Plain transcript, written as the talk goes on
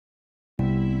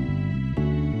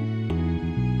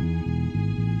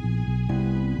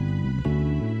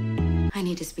I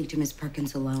need to speak to Miss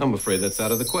Perkins alone. I'm afraid that's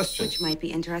out of the question. Which might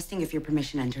be interesting if your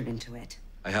permission entered into it.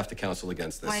 I have to counsel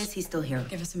against this. Why is he still here?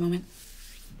 Give us a moment.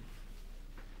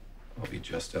 I'll be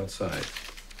just outside.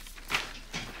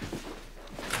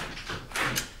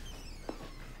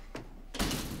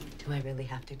 Do I really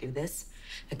have to do this?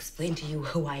 Explain to you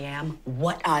who I am,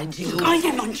 what I do? I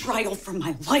am on trial for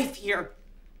my life here.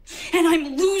 And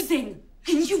I'm losing.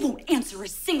 And you won't answer a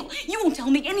single. You won't tell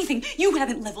me anything. You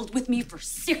haven't leveled with me for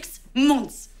 6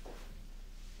 months.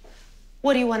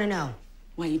 What do you want to know?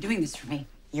 Why are you doing this for me?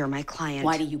 You're my client.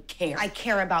 Why do you care? I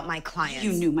care about my clients.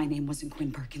 You knew my name wasn't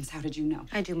Quinn Perkins. How did you know?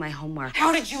 I do my homework.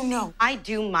 How did you know? I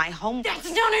do my homework. That's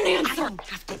not an answer. I don't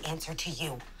have to answer to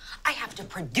you. I have to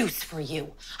produce for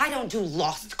you. I don't do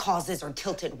lost causes or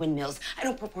tilted windmills. I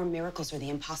don't perform miracles or the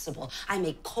impossible. I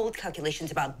make cold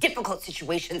calculations about difficult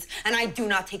situations, and I do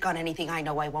not take on anything I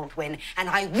know I won't win, and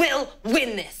I will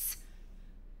win this.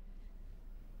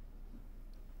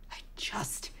 I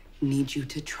just need you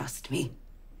to trust me.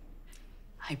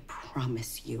 I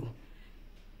promise you,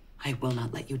 I will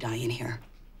not let you die in here.